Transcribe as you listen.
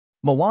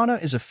Moana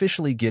is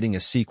officially getting a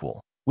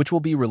sequel, which will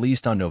be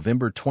released on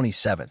November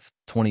 27,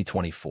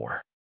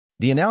 2024.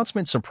 The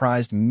announcement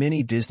surprised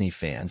many Disney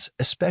fans,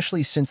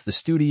 especially since the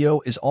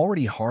studio is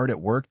already hard at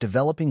work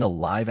developing a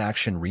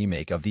live-action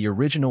remake of the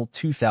original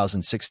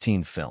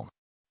 2016 film.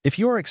 If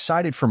you are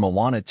excited for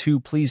Moana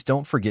 2, please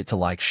don't forget to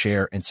like,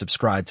 share, and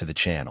subscribe to the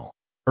channel.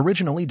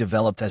 Originally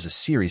developed as a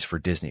series for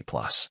Disney+.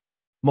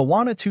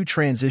 Moana 2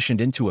 transitioned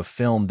into a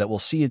film that will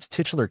see its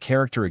titular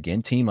character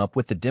again team up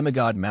with the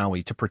demigod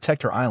Maui to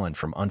protect her island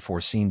from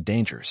unforeseen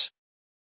dangers.